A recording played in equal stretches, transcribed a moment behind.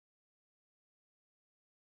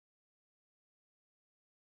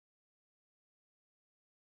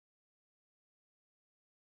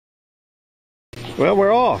Well,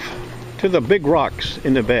 we're off to the big rocks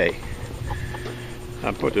in the bay.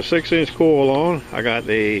 I put the 6-inch coil on. I got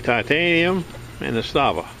the titanium and the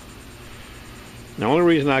Stava. The only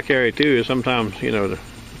reason I carry two is sometimes, you know, the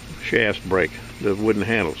shafts break, the wooden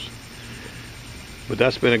handles. But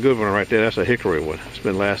that's been a good one right there. That's a hickory one. It's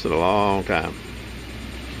been lasting a long time.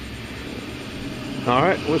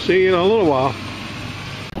 Alright, we'll see you in a little while.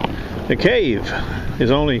 The cave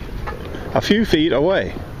is only a few feet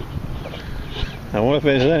away. I wonder if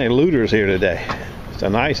there's any looters here today. It's a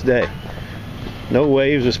nice day. No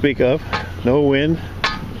waves to speak of. No wind.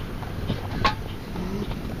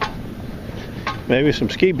 Maybe some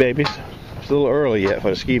ski babies. It's a little early yet for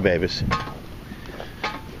the ski babies.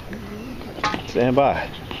 Stand by.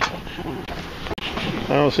 I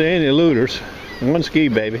don't see any looters. One ski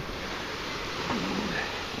baby.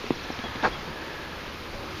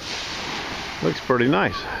 Looks pretty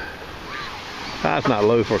nice. Tide's not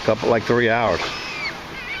low for like 3 hours.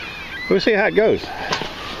 We'll see how it goes.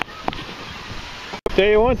 Tell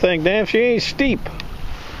you one thing, damn, she ain't steep.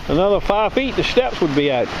 Another 5 feet, the steps would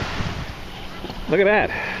be out. Look at that.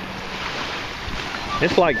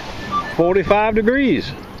 It's like 45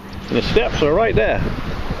 degrees. And the steps are right there.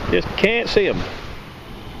 Just can't see them.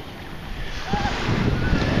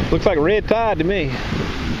 Looks like red tide to me.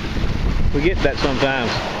 We get that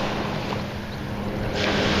sometimes.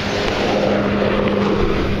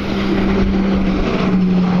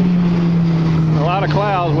 A lot of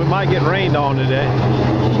clouds. We might get rained on today.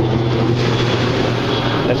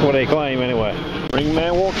 That's what they claim anyway. Ring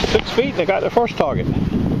man walked 6 feet and they got their first target.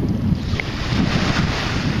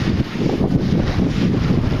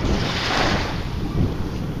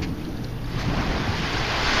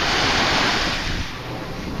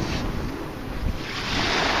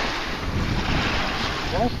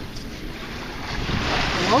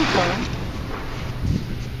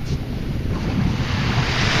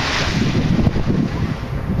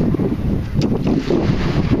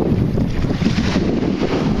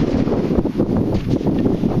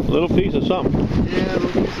 Little piece of something. Yeah, a little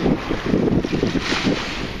piece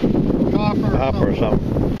of copper or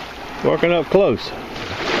something. Working up close.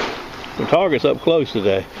 The target's up close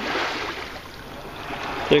today.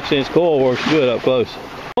 6-inch coil works good up close.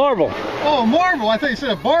 Marble. Oh, marble. I thought you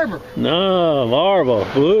said a barber. No, marble.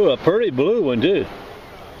 Blue, a pretty blue one too.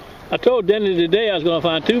 I told Denny today I was going to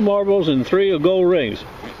find 2 marbles and 3 gold rings.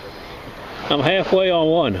 I'm halfway on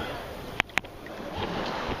one.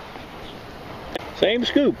 Same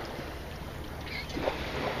scoop.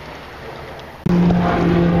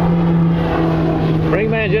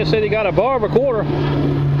 Ringman just said he got a barber quarter.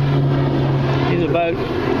 He's about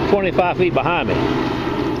 25 feet behind me.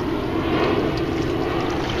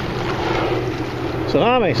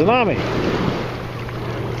 Tsunami, tsunami.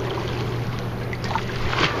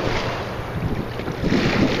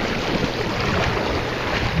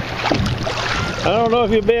 I don't know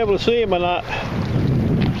if you'll be able to see him or not.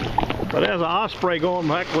 But there's an osprey going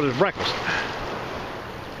back with his breakfast.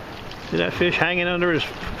 See that fish hanging under his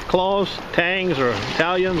claws, tangs or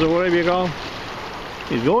Italians or whatever you call them?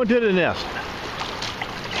 He's going to the nest.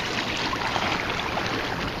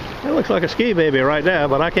 That looks like a ski baby right there,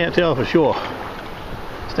 but I can't tell for sure.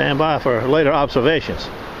 Stand by for later observations.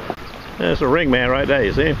 There's the ring man right there,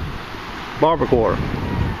 you see? Barber quarter.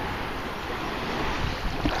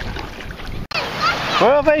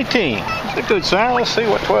 1218. It's a good sign. Let's see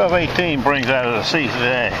what 1218 brings out of the sea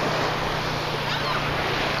today.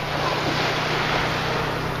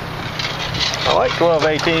 I like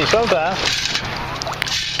 1218 sometimes.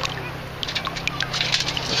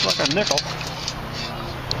 Looks like a nickel.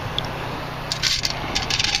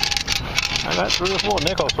 I got 3 or 4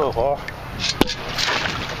 nickels so far.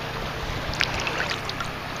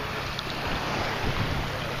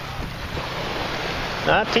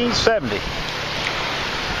 $19.70.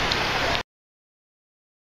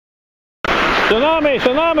 Tsunami,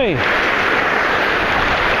 tsunami!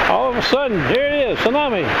 All of a sudden, here it is,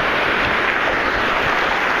 tsunami.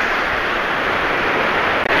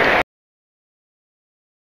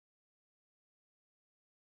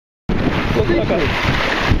 Looks like a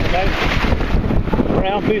nice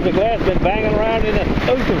round piece of glass been banging around in the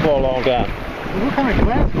ocean for a long time. What kind of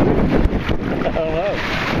glass is it? I don't know.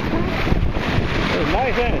 It's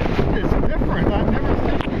nice, ain't it? It's different. I've never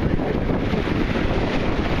seen anything.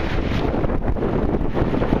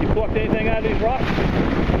 You plucked anything out of these rocks?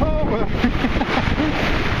 Oh, well.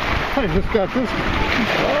 I just got this.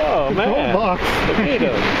 Oh, man. Box.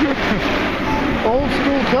 Bonito. Old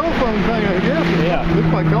school telephone thing, I guess. Yeah.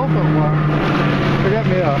 Looks like telephone wire. They got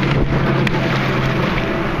me a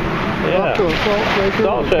Yeah. salt shaker.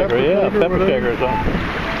 Salt shaker, yeah. Pepper shaker or something.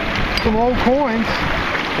 some old coins.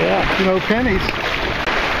 Yeah. You know, pennies.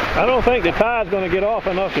 I don't think the tide's going to get off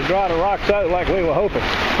enough to dry the rocks out like we were hoping.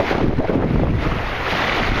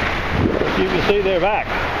 You can see they're back.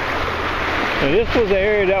 And this was the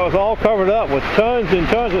area that was all covered up with tons and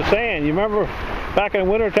tons of sand. You remember back in the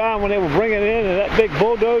winter time when they were bringing it in and that big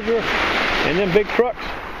bulldozer and then big trucks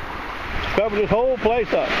covered this whole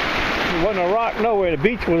place up. There wasn't a rock nowhere. The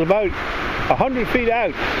beach was about 100 feet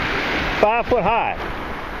out, 5 foot high.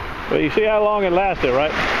 But you see how long it lasted,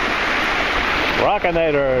 right?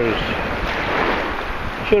 Rockinators.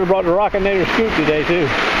 I should have brought the Rockinator scoop today too.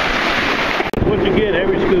 What you get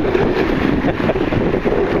every scoop.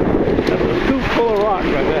 That's a scoop full of rock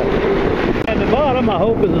right there. At the bottom, I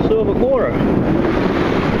hope, is a silver quarter. I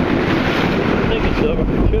think it's silver.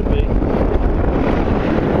 It should be.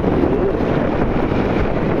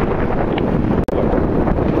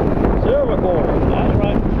 Silver quarter. That's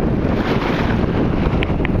right.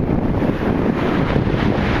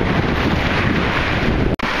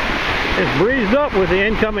 It's breezed up with the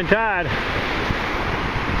incoming tide.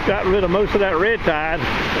 Got rid of most of that red tide.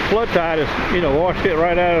 The flood tide has, you know, washed it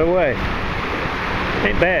right out of the way.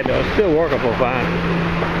 Ain't bad though, it's still workable fine.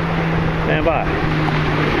 Stand by.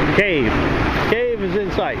 Cave. Cave is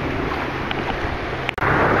in sight.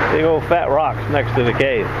 Big old fat rocks next to the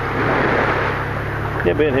cave.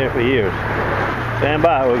 They've been here for years. Stand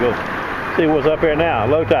by, we'll go see what's up here now.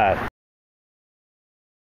 Low tide.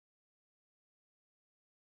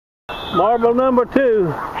 Marble number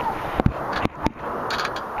 2.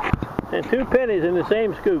 And 2 pennies in the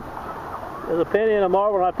same scoop. There's a penny and a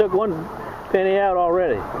marble, and I took 1 penny out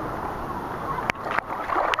already.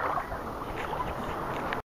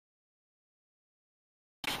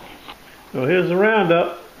 So here's the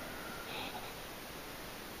roundup.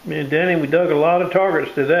 Me and Danny, we dug a lot of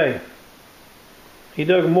targets today. He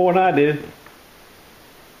dug more than I did.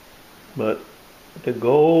 But the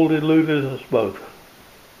gold eluded us both.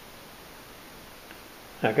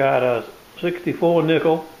 I got a 64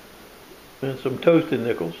 nickel and some toasted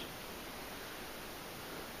nickels.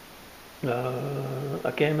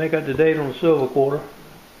 I can't make out the date on the silver quarter.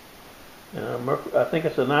 I think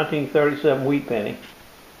it's a 1937 wheat penny.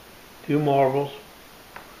 2 marbles,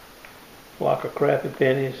 block of crappy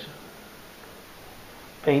pennies,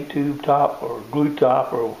 paint tube top or glue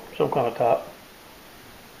top or some kind of top,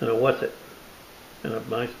 and a what's it, and a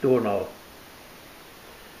nice doorknob,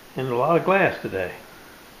 and a lot of glass today.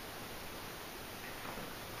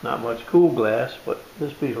 Not much cool glass, but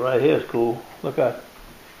this piece right here is cool. Look at it.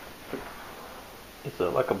 It's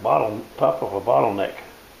like a bottle, top of a bottleneck.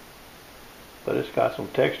 But it's got some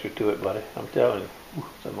texture to it, buddy. I'm telling you,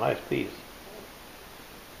 it's a nice piece.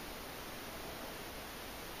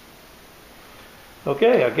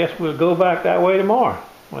 Okay, I guess we'll go back that way tomorrow.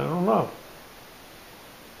 I don't know.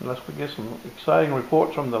 Unless we get some exciting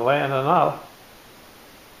reports from the land and all.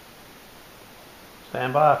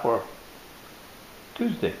 Stand by for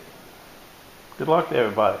Tuesday. Good luck to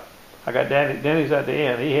everybody. I got Denny's at the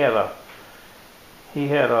end. He had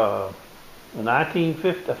a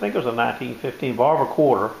 1950, I think it was a 1915 barber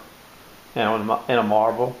quarter, and a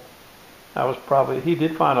marble. That was probably, he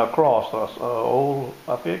did find a cross, old,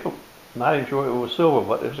 I think, not even sure it was silver,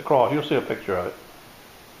 but it was a cross. You'll see a picture of it.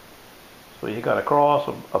 So he got a cross,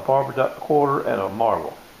 a barber quarter, and a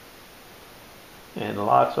marble, and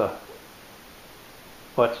lots of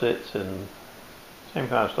what's-its and same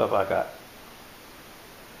kind of stuff I got.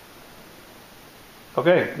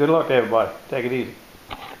 Okay, good luck to everybody. Take it easy.